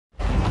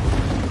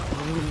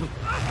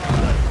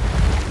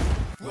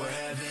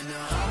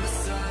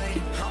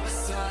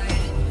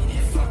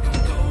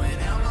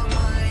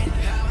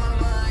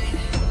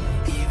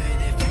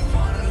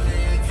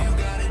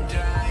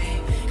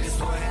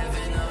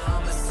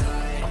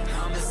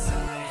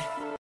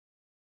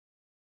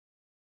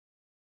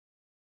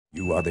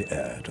You are the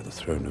heir to the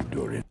throne of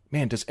Durin.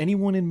 Man, does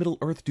anyone in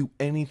Middle-earth do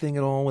anything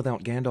at all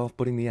without Gandalf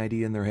putting the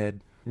idea in their head?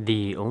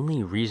 The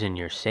only reason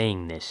you're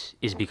saying this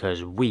is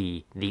because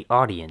we, the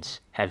audience,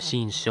 have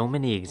seen so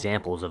many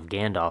examples of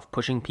Gandalf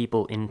pushing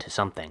people into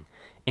something,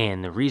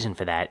 and the reason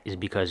for that is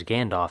because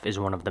Gandalf is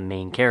one of the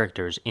main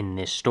characters in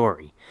this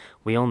story.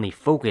 We only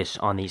focus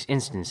on these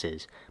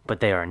instances, but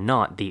they are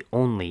not the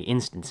only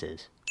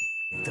instances.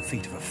 The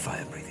feet of a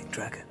fire-breathing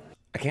dragon.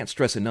 I can't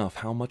stress enough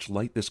how much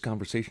light this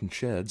conversation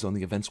sheds on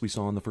the events we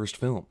saw in the first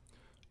film.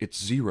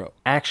 It's zero.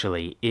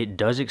 Actually, it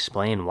does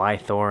explain why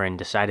Thorin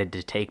decided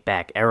to take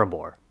back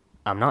Erebor.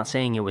 I'm not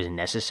saying it was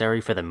necessary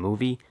for the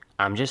movie,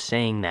 I'm just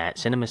saying that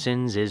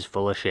Cinemasins is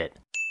full of shit.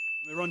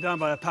 They're run down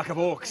by a pack of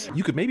orcs.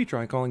 You could maybe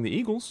try calling the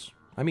Eagles.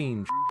 I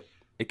mean,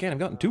 it can't have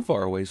gotten too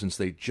far away since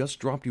they just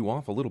dropped you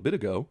off a little bit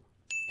ago.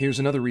 Here's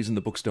another reason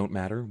the books don't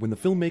matter, when the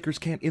filmmakers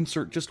can't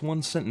insert just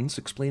one sentence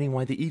explaining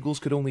why the Eagles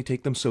could only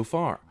take them so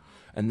far.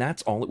 And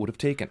that's all it would have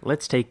taken.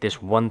 Let's take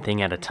this one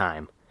thing at a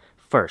time.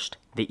 First,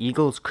 the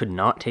Eagles could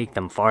not take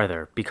them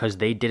farther because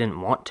they didn't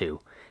want to.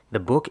 The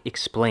book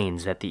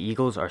explains that the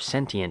Eagles are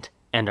sentient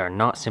and are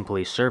not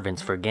simply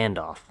servants for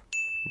Gandalf.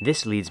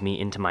 This leads me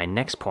into my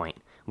next point,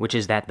 which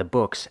is that the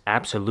books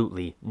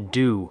absolutely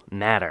do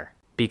matter,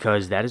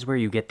 because that is where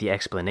you get the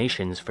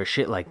explanations for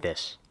shit like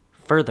this.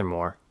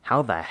 Furthermore,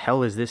 how the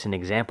hell is this an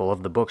example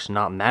of the books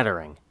not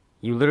mattering?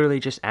 You literally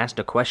just asked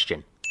a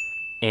question.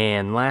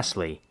 And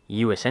lastly,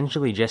 you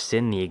essentially just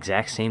sin the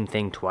exact same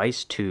thing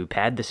twice to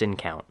pad the sin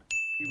count.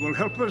 He will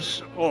help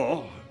us,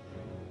 or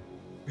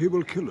he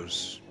will kill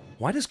us.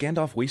 Why does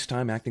Gandalf waste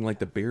time acting like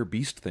the bear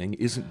beast thing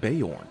isn't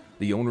Beorn,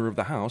 the owner of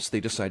the house they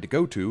decide to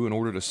go to in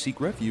order to seek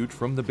refuge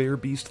from the bear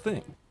beast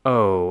thing?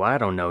 Oh, I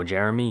don't know,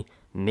 Jeremy.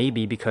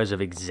 Maybe because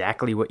of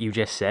exactly what you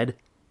just said.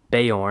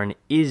 Beorn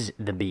is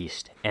the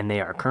beast, and they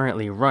are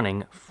currently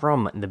running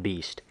from the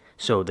beast.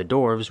 So the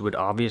dwarves would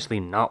obviously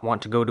not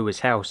want to go to his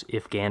house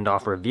if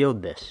Gandalf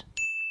revealed this.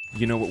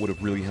 You know what would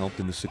have really helped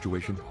in this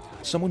situation?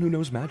 Someone who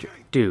knows magic.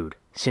 Dude,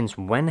 since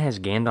when has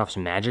Gandalf's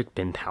magic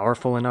been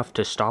powerful enough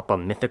to stop a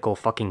mythical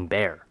fucking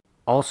bear?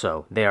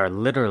 Also, they are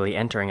literally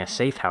entering a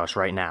safe house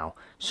right now,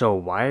 so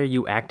why are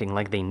you acting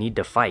like they need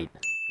to fight?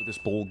 This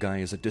bold guy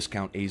is a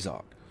discount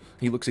Azog.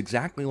 He looks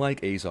exactly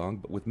like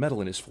Azog, but with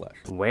metal in his flesh.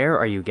 Where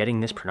are you getting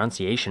this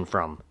pronunciation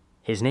from?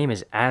 His name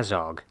is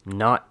Azog,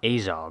 not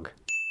Azog.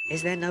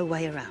 Is there no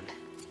way around?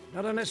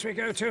 Not unless we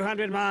go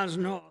 200 miles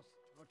north.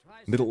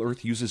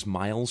 Middle-earth uses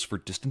miles for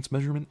distance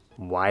measurement?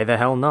 Why the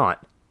hell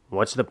not?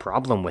 What's the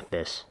problem with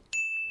this?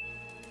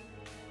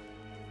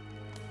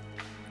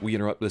 We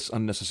interrupt this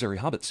unnecessary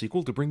Hobbit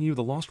sequel to bring you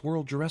The Lost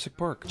World Jurassic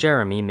Park.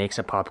 Jeremy makes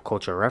a pop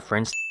culture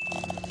reference.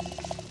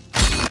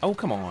 Oh,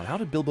 come on. How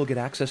did Bilbo get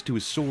access to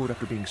his sword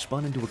after being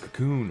spun into a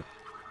cocoon?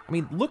 I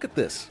mean, look at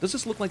this. Does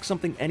this look like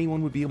something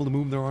anyone would be able to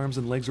move their arms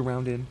and legs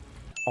around in?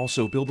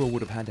 Also, Bilbo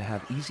would have had to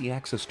have easy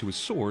access to his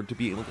sword to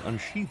be able to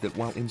unsheath it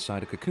while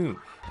inside a cocoon,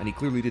 and he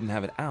clearly didn't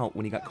have it out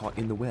when he got caught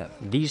in the web.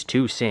 These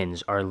two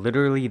sins are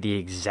literally the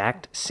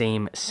exact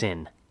same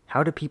sin.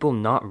 How do people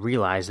not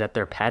realize that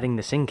they're padding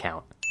the sin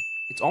count?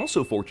 It's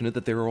also fortunate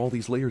that there are all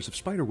these layers of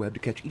spiderweb to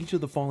catch each of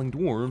the falling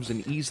dwarves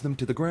and ease them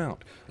to the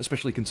ground,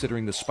 especially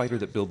considering the spider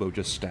that Bilbo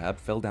just stabbed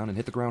fell down and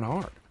hit the ground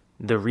hard.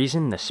 The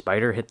reason the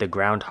spider hit the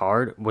ground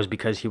hard was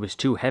because he was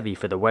too heavy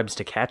for the webs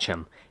to catch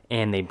him,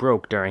 and they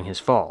broke during his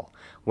fall,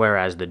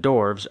 whereas the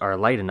dwarves are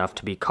light enough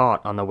to be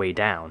caught on the way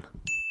down.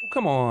 Oh,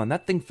 come on,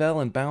 that thing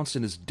fell and bounced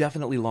and is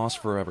definitely lost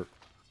forever.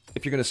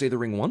 If you're going to say the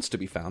ring wants to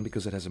be found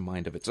because it has a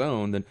mind of its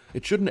own, then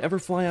it shouldn't ever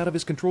fly out of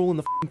his control in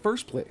the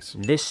first place.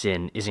 This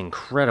sin is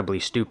incredibly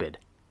stupid.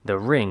 The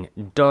ring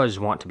does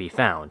want to be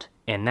found,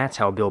 and that's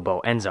how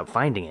Bilbo ends up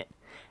finding it.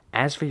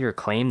 As for your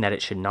claim that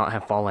it should not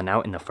have fallen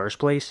out in the first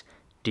place,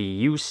 do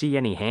you see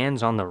any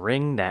hands on the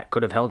ring that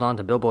could have held on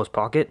to Bilbo's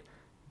pocket?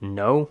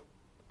 No?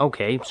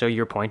 Okay, so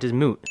your point is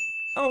moot.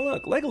 Oh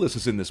look, Legolas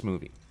is in this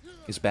movie.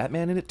 Is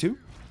Batman in it too?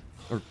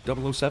 Or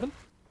 007?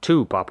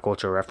 2 pop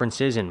culture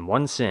references in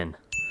 1 sin.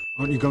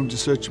 Aren't you going to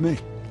search me?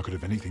 I could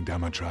have anything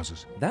down my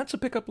trousers. That's a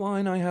pickup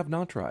line I have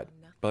not tried,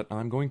 but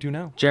I'm going to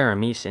now.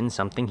 Jeremy sins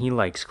something he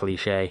likes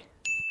cliche.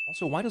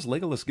 Also, why does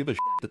Legolas give a shit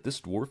that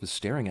this dwarf is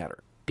staring at her?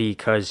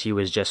 Because he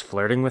was just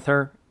flirting with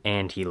her,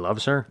 and he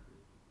loves her?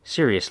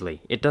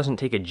 Seriously, it doesn't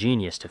take a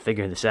genius to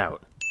figure this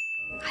out.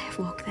 I have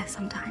walked there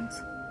sometimes.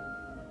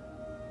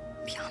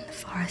 Beyond the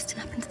forest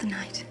and up into the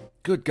night.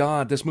 Good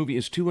God, this movie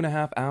is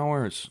 2.5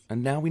 hours,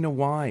 and now we know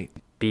why.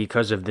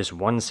 Because of this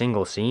one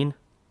single scene?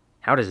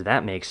 How does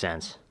that make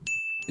sense?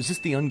 Is this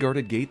the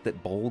unguarded gate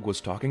that Bolg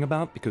was talking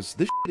about? Because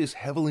this shit is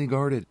heavily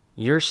guarded.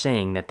 You're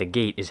saying that the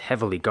gate is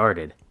heavily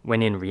guarded,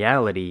 when in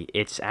reality,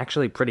 it's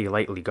actually pretty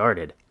lightly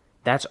guarded.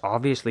 That's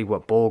obviously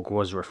what Bolg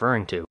was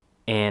referring to,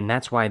 and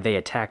that's why they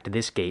attacked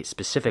this gate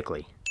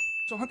specifically.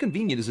 So how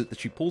convenient is it that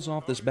she pulls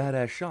off this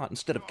badass shot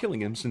instead of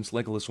killing him, since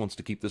Legolas wants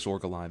to keep this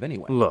orc alive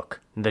anyway? Look,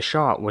 the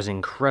shot was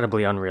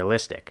incredibly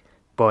unrealistic,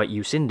 but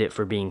you sinned it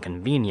for being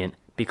convenient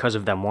because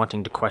of them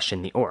wanting to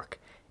question the orc.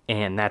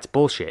 And that's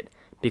bullshit,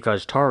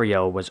 because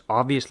Tauriel was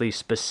obviously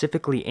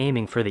specifically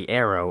aiming for the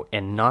arrow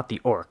and not the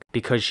orc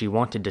because she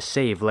wanted to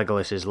save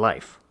Legolas's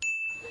life.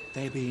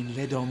 They're being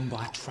led on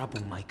by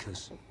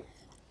troublemakers.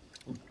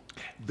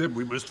 Then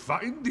we must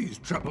find these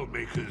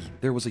troublemakers.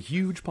 There was a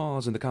huge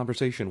pause in the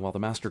conversation while the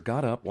master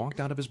got up, walked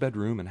out of his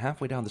bedroom, and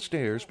halfway down the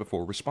stairs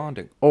before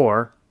responding.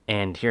 Or,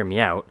 and hear me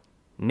out,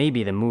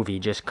 maybe the movie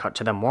just cut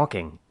to them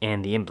walking,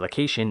 and the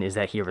implication is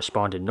that he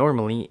responded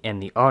normally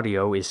and the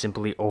audio is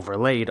simply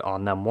overlaid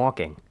on them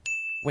walking.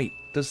 Wait,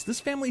 does this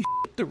family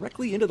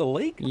directly into the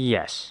lake?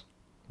 Yes.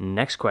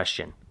 Next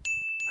question.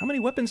 How many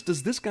weapons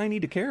does this guy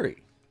need to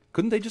carry?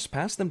 Couldn't they just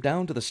pass them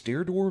down to the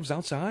stair dwarves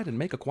outside and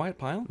make a quiet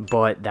pile?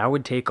 But that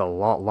would take a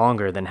lot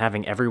longer than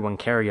having everyone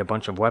carry a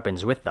bunch of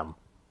weapons with them.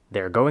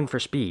 They're going for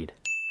speed.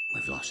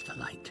 We've lost the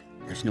light.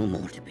 There's no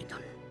more to be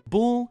done.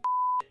 Bull.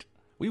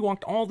 We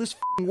walked all this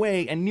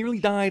way and nearly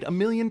died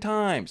 1,000,000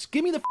 times.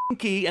 Give me the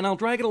key and I'll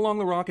drag it along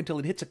the rock until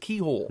it hits a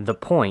keyhole. The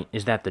point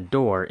is that the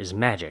door is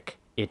magic.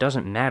 It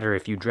doesn't matter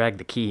if you drag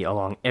the key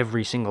along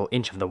every single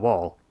inch of the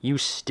wall, you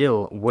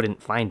still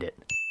wouldn't find it.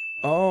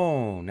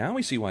 Oh, now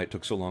we see why it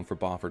took so long for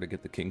Boffer to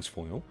get the king's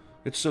foil.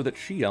 It's so that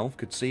She-Elf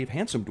could save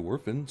Handsome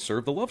Dwarf and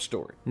serve the love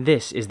story.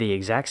 This is the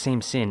exact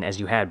same sin as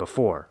you had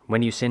before,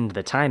 when you sinned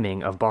the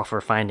timing of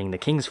Boffer finding the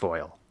king's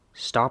foil.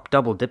 Stop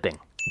double dipping.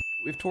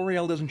 If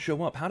Tauriel doesn't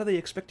show up, how do they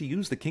expect to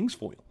use the king's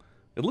foil?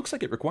 It looks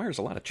like it requires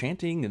a lot of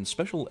chanting and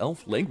special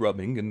elf leg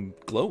rubbing and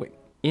glowing.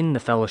 In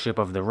the Fellowship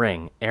of the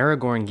Ring,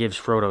 Aragorn gives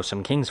Frodo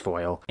some king's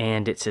foil,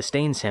 and it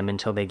sustains him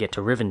until they get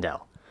to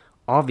Rivendell.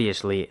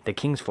 Obviously, the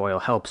king's foil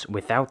helps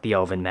without the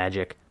elven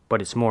magic, but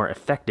it's more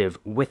effective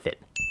with it.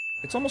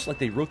 It's almost like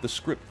they wrote the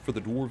script for the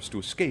dwarves to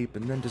escape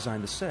and then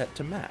designed the set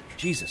to match.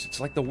 Jesus,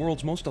 it's like the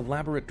world's most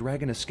elaborate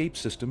dragon escape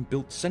system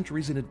built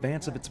centuries in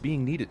advance of its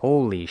being needed.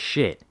 Holy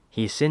shit.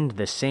 He sinned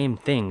the same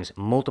things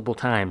multiple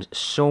times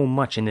so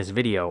much in this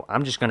video,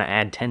 I'm just gonna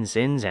add 10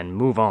 sins and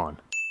move on.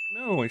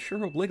 No, I sure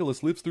hope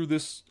Legolas lives through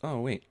this.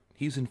 Oh wait,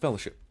 he's in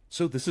Fellowship,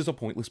 so this is a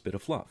pointless bit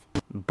of fluff.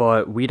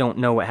 But we don't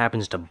know what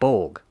happens to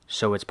Bolg,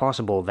 so it's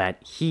possible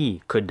that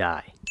he could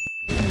die.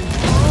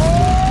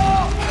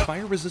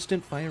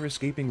 Fire-resistant,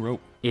 fire-escaping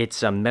rope.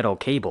 It's a metal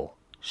cable,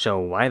 so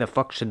why the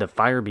fuck should the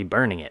fire be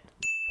burning it?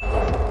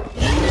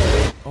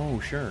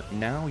 Oh sure,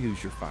 now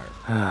use your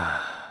fire.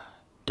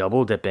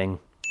 Double dipping.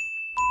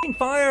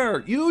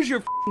 Fire! Use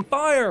your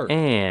fire!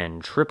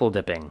 And triple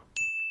dipping.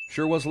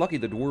 Sure was lucky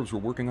the dwarves were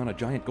working on a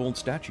giant gold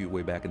statue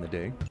way back in the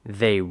day.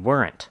 They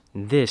weren't.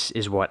 This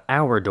is what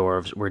our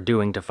dwarves were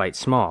doing to fight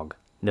Smaug.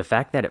 The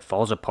fact that it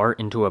falls apart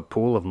into a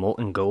pool of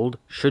molten gold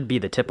should be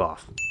the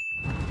tip-off.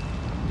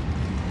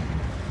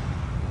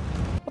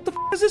 What the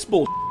f*** is this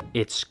bull***?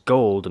 It's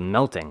gold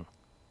melting.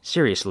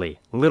 Seriously,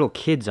 little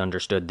kids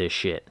understood this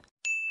shit.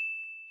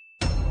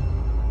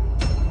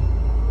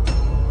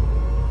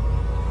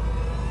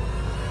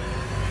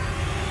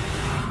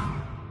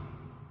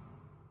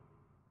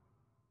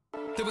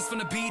 There was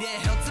finna be that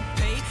hell to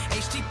pay.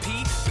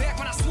 HTP, back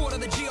when I swore to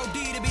the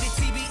G.O.D.